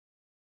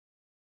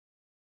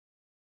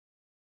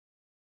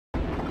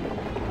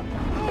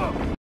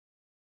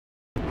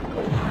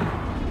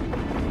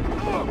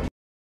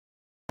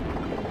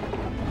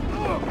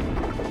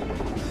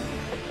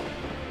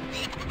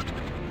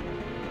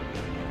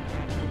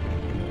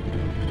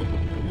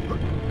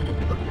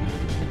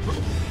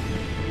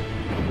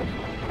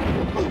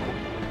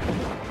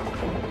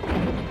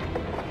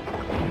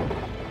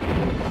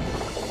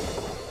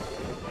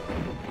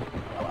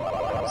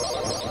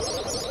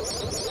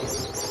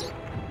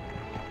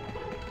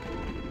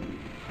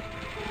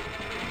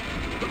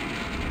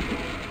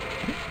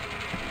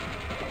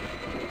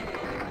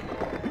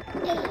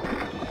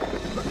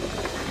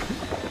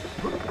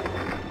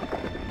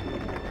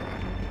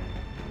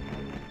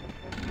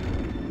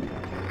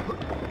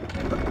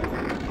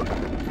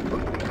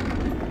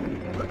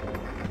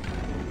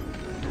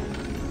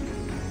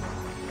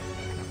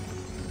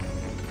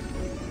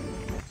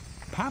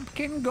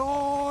Pumpkin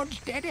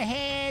Gorge, dead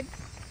ahead.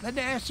 The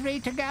nursery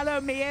to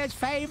Gallomere's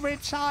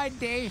favourite side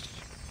dish.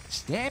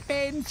 Step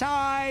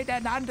inside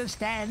and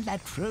understand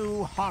the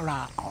true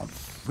horror of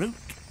fruit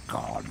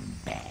gone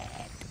bad.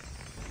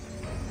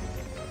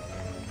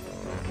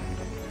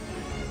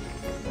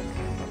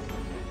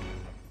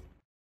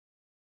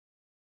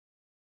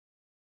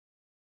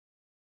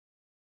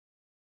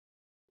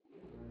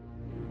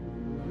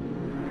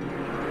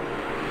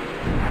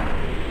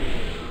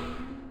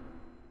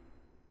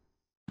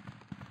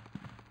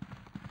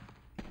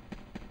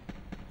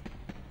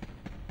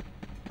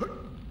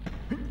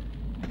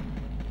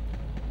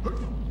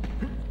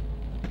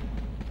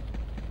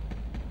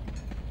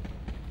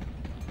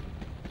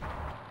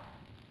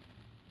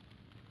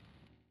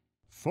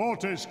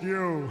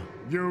 Fortescue,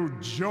 you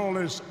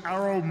jawless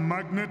arrow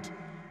magnet,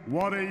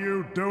 what are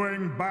you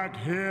doing back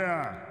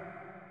here?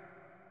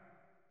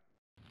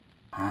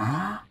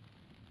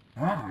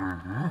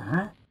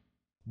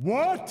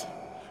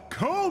 What?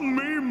 Call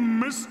me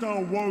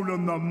Mr.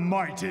 Woden the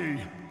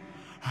Mighty.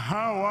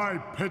 How I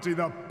pity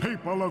the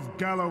people of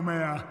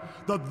Gallowmere,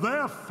 that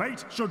their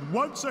fate should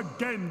once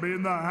again be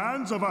in the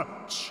hands of a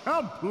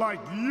chump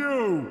like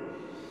you.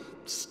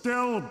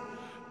 Still,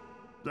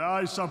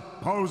 I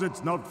suppose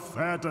it's not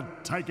fair to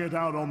take it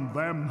out on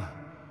them.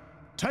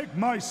 Take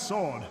my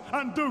sword,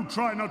 and do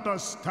try not to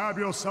stab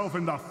yourself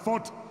in the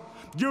foot.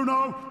 You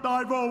know,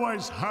 I've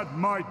always had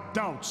my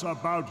doubts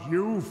about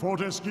you,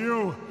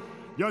 Fortescue.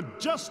 You're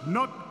just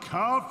not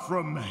carved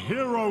from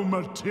hero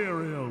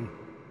material.